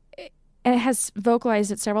 He has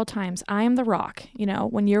vocalized it several times. I am the rock.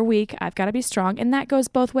 When you're weak, I've got to be strong. And that goes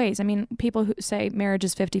both ways. I mean, people who say marriage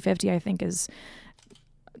is 50-50, I think is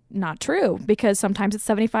not true, because sometimes it's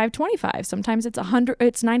 75-25. Sometimes it's 100,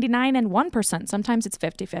 it's 99 and 1%. Sometimes it's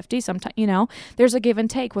 50-50. Sometimes, there's a give and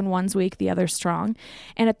take. When one's weak, the other's strong.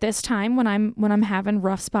 And at this time, when I'm having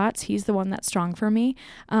rough spots, he's the one that's strong for me.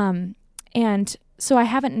 And so I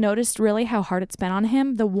haven't noticed really how hard it's been on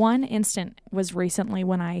him. The one instant was recently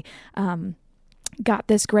when I got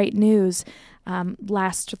this great news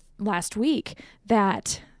last week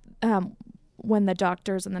that when the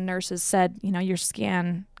doctors and the nurses said, your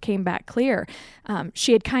scan came back clear,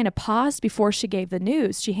 she had kind of paused before she gave the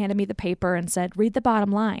news. She handed me the paper and said, read the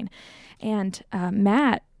bottom line. And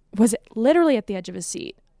Matt was literally at the edge of his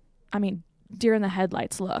seat. I mean, deer in the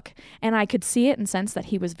headlights look. And I could see it and sense that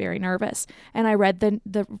he was very nervous. And I read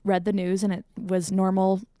the news, and it was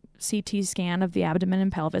normal CT scan of the abdomen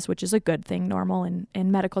and pelvis, which is a good thing. Normal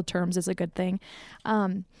in medical terms is a good thing.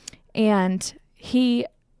 And he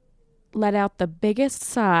let out the biggest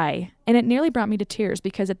sigh, and it nearly brought me to tears,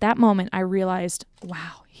 because at that moment I realized,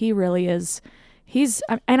 wow, he really is.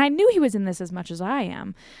 And I knew he was in this as much as I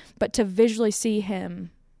am, but to visually see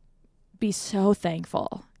him be so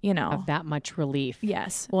thankful, of that much relief.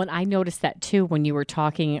 Yes. Well, and I noticed that too when you were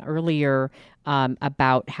talking earlier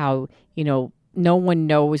about how, no one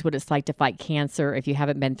knows what it's like to fight cancer if you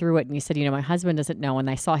haven't been through it. And you said, my husband doesn't know. And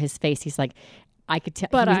I saw his face. He's like, I could tell.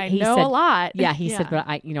 But I know a lot. Yeah, he said, but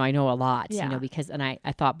I know a lot, Yeah. because, and I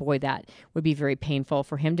thought, boy, that would be very painful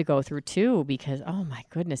for him to go through too, because, oh my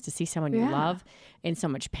goodness, to see someone you love in so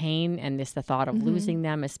much pain, and this, the thought of losing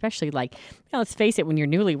them, especially let's face it, when you're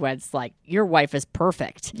newlyweds, your wife is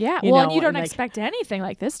perfect. Yeah. And you don't expect anything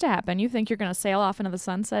like this to happen. You think you're going to sail off into the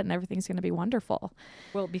sunset and everything's going to be wonderful.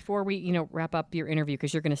 Well, before we, wrap up your interview,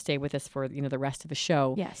 because you're going to stay with us for, the rest of the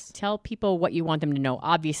show. Yes. Tell people what you want them to know.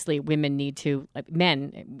 Obviously, women need to,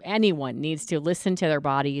 men, anyone needs to listen to their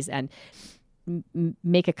bodies and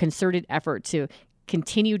make a concerted effort to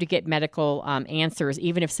continue to get medical answers,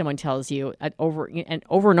 even if someone tells you over and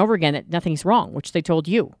over again that nothing's wrong, which they told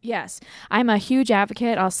you. Yes. I'm a huge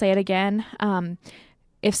advocate. I'll say it again.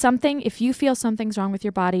 If you feel something's wrong with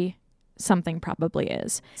your body, something probably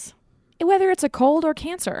is. Whether it's a cold or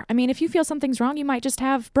cancer. I mean, if you feel something's wrong, you might just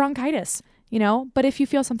have bronchitis. But if you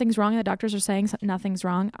feel something's wrong and the doctors are saying nothing's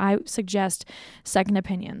wrong, I suggest second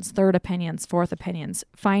opinions, third opinions, fourth opinions.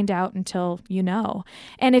 Find out until you know.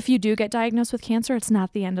 And if you do get diagnosed with cancer, it's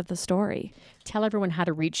not the end of the story. Tell everyone how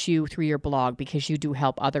to reach you through your blog, because you do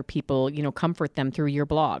help other people, comfort them through your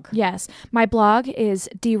blog. Yes. My blog is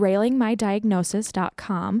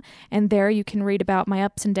derailingmydiagnosis.com, and there you can read about my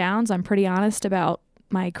ups and downs. I'm pretty honest about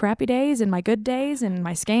my crappy days and my good days and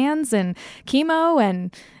my scans and chemo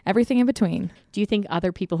and everything in between. Do you think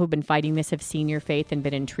other people who've been fighting this have seen your faith and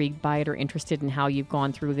been intrigued by it or interested in how you've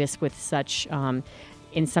gone through this with such,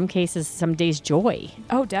 in some cases, some days, joy?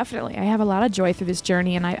 Oh, definitely. I have a lot of joy through this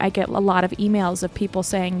journey, and I get a lot of emails of people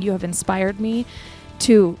saying, you have inspired me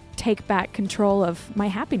to take back control of my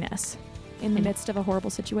happiness in the midst of a horrible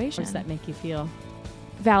situation. How does that make you feel?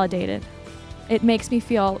 Validated. It makes me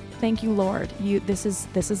feel, thank you, Lord. This is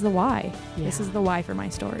the why. Yeah. This is the why for my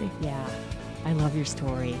story. Yeah. I love your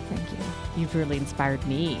story. Thank you. You've really inspired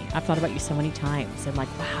me. I've thought about you so many times. I'm like,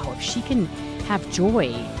 wow, if she can have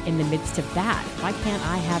joy in the midst of that, why can't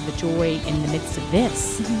I have the joy in the midst of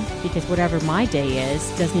this? Mm-hmm. Because whatever my day is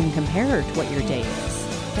doesn't even compare to what your day is.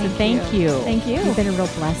 Thank you. Thank you. You've been a real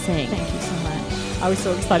blessing. Thank you so much. I was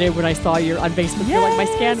so excited when I saw you on Facebook. You're like, my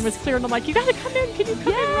scan was clear, and I'm like, you got to come in. Can you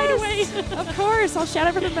come in right away? Of course. I'll shout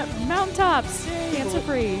over the mountaintops.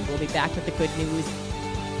 Cancer-free. We'll be back with the good news.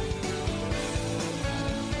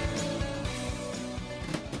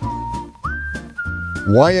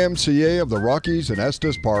 YMCA of the Rockies in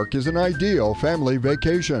Estes Park is an ideal family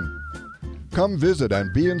vacation. Come visit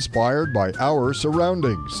and be inspired by our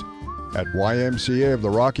surroundings. At YMCA of the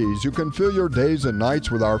Rockies, you can fill your days and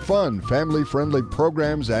nights with our fun, family-friendly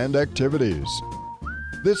programs and activities.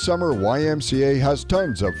 This summer, YMCA has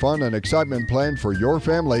tons of fun and excitement planned for your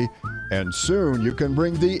family, and soon you can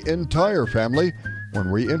bring the entire family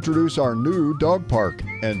when we introduce our new dog park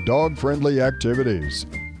and dog-friendly activities.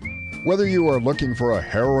 Whether you are looking for a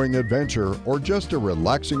harrowing adventure or just a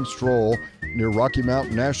relaxing stroll near Rocky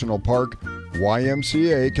Mountain National Park,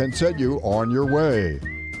 YMCA can set you on your way.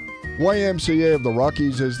 YMCA of the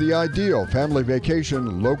Rockies is the ideal family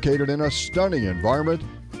vacation located in a stunning environment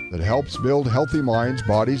that helps build healthy minds,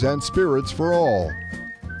 bodies, and spirits for all.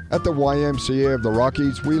 At the YMCA of the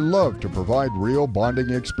Rockies, we love to provide real bonding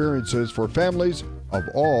experiences for families of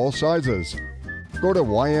all sizes. Go to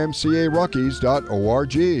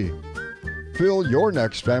ymcarockies.org. Fill your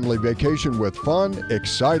next family vacation with fun,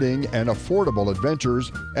 exciting, and affordable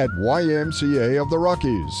adventures at YMCA of the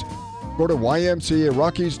Rockies. Go to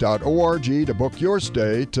ymcarockies.org to book your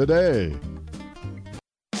stay today.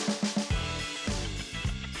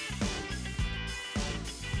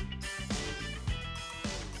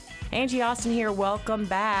 Angie Austin here. Welcome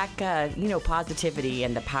back. Positivity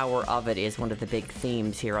and the power of it is one of the big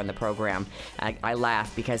themes here on the program. I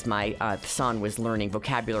laugh because my son was learning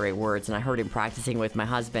vocabulary words, and I heard him practicing with my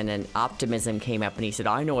husband, and optimism came up, and he said,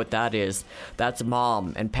 I know what that is. That's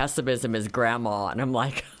mom, and pessimism is grandma. And I'm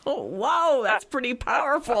like, oh, wow, that's pretty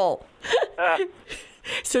powerful.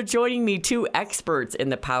 So joining me, two experts in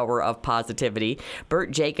the power of positivity, Bert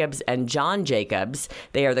Jacobs and John Jacobs.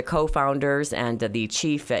 They are the co-founders and the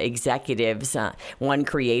chief executives, one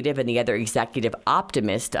creative and the other executive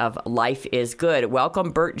optimist of Life is Good. Welcome,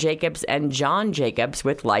 Bert Jacobs and John Jacobs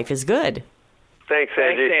with Life is Good. Thanks,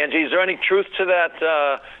 Angie. Is there any truth to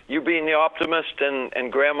that, you being the optimist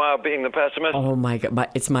and Grandma being the pessimist? Oh, my God.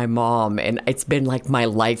 It's my mom, and it's been like my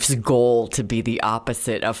life's goal to be the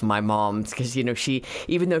opposite of my mom's because, she,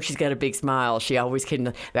 even though she's got a big smile, she always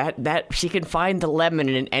can, she can find the lemon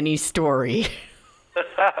in any story.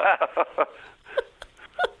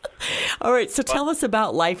 All right, so tell us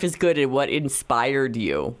about Life is Good and what inspired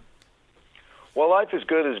you. Well, Life is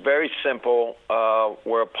Good is very simple.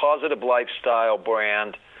 We're a positive lifestyle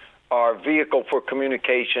brand. Our vehicle for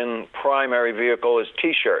communication, primary vehicle, is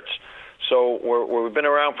T-shirts. So we've been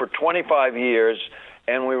around for 25 years,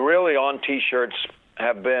 and we really, on T-shirts,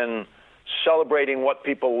 have been celebrating what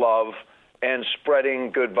people love and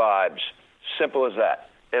spreading good vibes. Simple as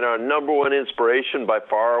that. And our number one inspiration by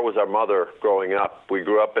far was our mother growing up. We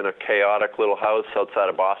grew up in a chaotic little house outside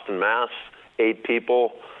of Boston, Mass. 8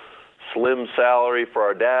 people. Slim salary for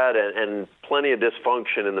our dad, and plenty of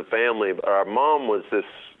dysfunction in the family. But our mom was this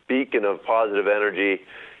beacon of positive energy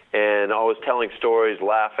and always telling stories,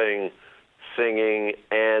 laughing, singing.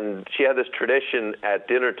 And she had this tradition at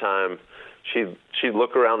dinner time. She'd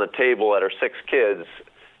look around the table at her 6 kids,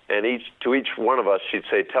 and to each one of us, she'd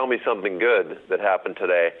say, tell me something good that happened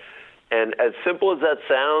today. And as simple as that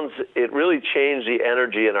sounds, it really changed the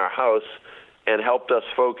energy in our house and helped us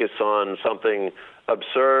focus on something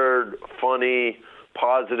absurd, funny,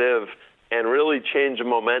 positive, and really change the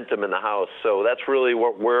momentum in the house. So that's really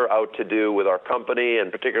what we're out to do with our company,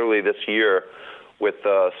 and particularly this year with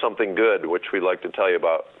Something Good, which we'd like to tell you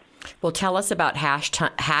about. Well, tell us about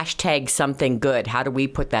hashtag Something Good. How do we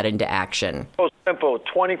put that into action? So simple.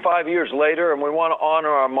 25 years later, and we want to honor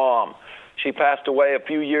our mom. She passed away a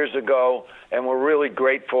few years ago, and we're really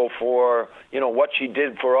grateful for, what she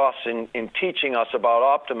did for us in teaching us about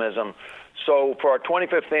optimism. So for our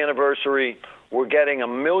 25th anniversary, we're getting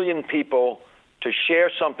 1 million people to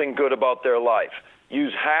share something good about their life.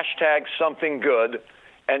 Use hashtag Something Good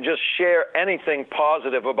and just share anything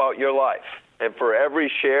positive about your life. And for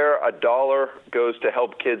every share, $1 goes to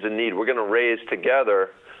help kids in need. We're going to raise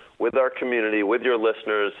together with our community, with your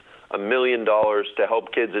listeners, $1 million to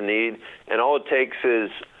help kids in need. And all it takes is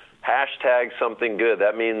hashtag Something Good.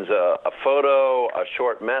 That means a photo, a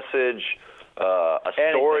short message, a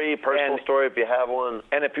story, personal story if you have one.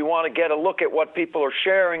 And if you want to get a look at what people are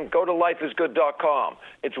sharing, go to lifeisgood.com.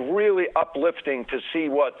 It's really uplifting to see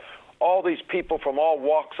what all these people from all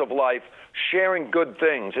walks of life sharing good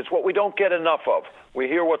things. It's what we don't get enough of. We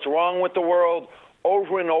hear what's wrong with the world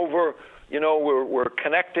over and over. We're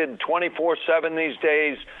connected 24/7 these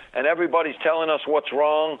days, and everybody's telling us what's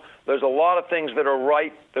wrong. There's a lot of things that are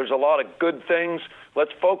right. There's a lot of good things.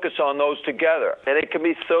 Let's focus on those together. And it can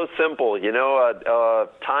be so simple,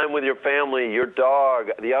 time with your family, your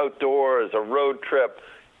dog, the outdoors, a road trip,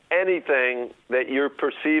 anything that you're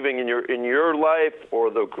perceiving in your life or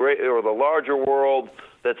the larger world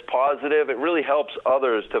that's positive. It really helps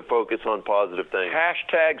others to focus on positive things.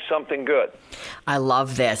 Hashtag Something Good. I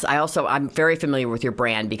love this. I'm very familiar with your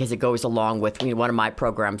brand because it goes along with one of my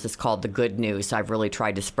programs is called The Good News. So I've really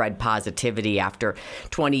tried to spread positivity after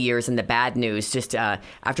 20 years in the bad news. Just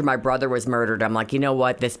after my brother was murdered, I'm like, you know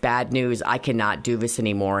what? This bad news, I cannot do this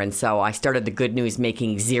anymore. And so I started The Good News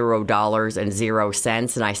making $0 and 0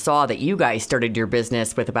 cents. And I saw that you guys started your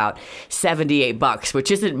business with about $78,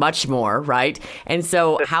 which isn't much more, right? And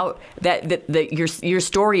so how your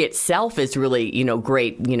story itself is really,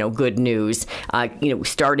 great, good news.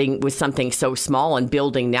 Starting with something so small and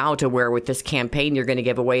building now to where with this campaign you're going to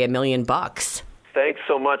give away $1 million. Thanks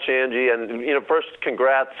so much, Angie. And first,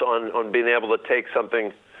 congrats on being able to take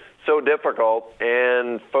something so difficult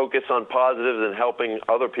and focus on positives and helping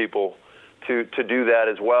other people to do that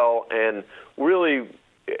as well. And really,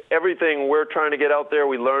 everything we're trying to get out there,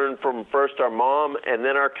 we learn from first our mom and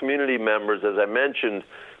then our community members. As I mentioned,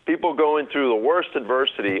 people going through the worst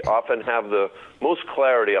adversity often have the most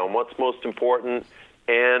clarity on what's most important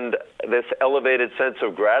and this elevated sense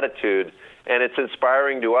of gratitude. And it's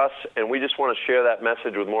inspiring to us, and we just want to share that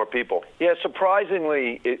message with more people. Yeah,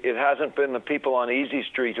 surprisingly, it hasn't been the people on Easy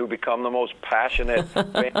Street who become the most passionate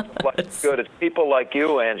fans of Life Good. It's people like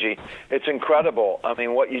you, Angie. It's incredible. I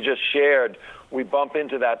mean, what you just shared, we bump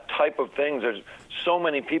into that type of things. There's so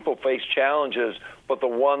many people face challenges, but the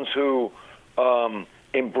ones who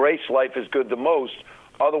embrace life is good the most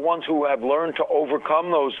are the ones who have learned to overcome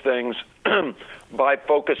those things by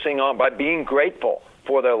being grateful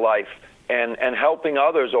for their life and helping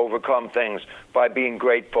others overcome things by being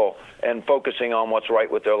grateful and focusing on what's right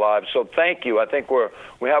with their lives. So thank you. I think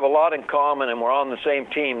we have a lot in common, and we're on the same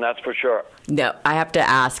team, that's for sure. No, I have to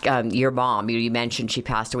ask your mom. You mentioned she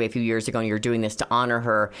passed away a few years ago, and you're doing this to honor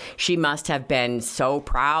her. She must have been so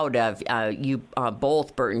proud of you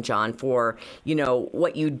both, Bert and John, for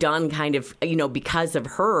what you've done, kind of because of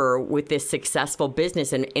her with this successful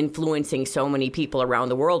business and influencing so many people around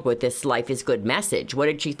the world with this Life is Good message. What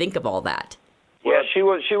did she think of all that? Yeah, she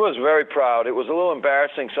was very proud. It was a little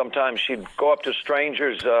embarrassing sometimes. She'd go up to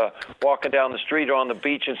strangers walking down the street or on the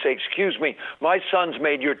beach and say, "Excuse me, my son's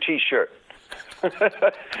made your T-shirt."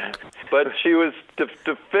 But she was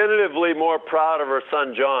definitively more proud of her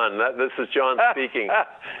son, John. This is John speaking.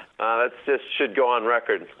 That just should go on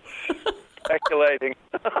record. Speculating.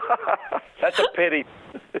 That's a pity,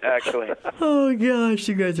 actually. Oh, gosh,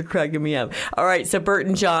 you guys are cracking me up. All right, so Bert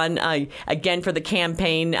and John, again, for the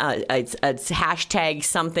campaign, it's hashtag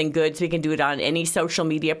Something Good, so we can do it on any social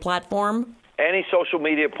media platform? Any social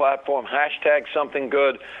media platform, hashtag Something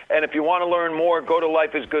Good. And if you want to learn more, go to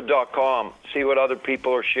lifeisgood.com, see what other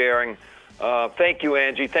people are sharing. Thank you,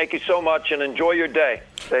 Angie. Thank you so much, and enjoy your day.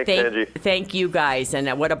 Thanks, Angie. Thank you, guys,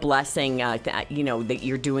 and what a blessing, that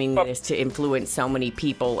you're doing this to influence so many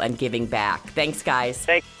people and giving back. Thanks, guys.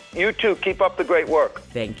 Thank you, too. Keep up the great work.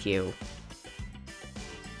 Thank you.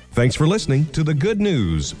 Thanks for listening to The Good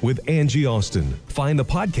News with Angie Austin. Find the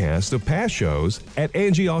podcast of past shows at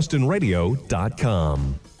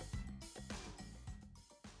angieaustinradio.com.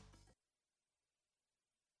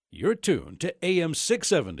 You're tuned to AM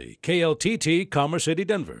 670 KLTT Commerce City,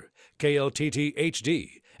 Denver, KLTT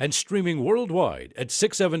HD, and streaming worldwide at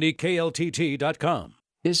 670kltt.com.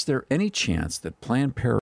 Is there any chance that Planned Parenthood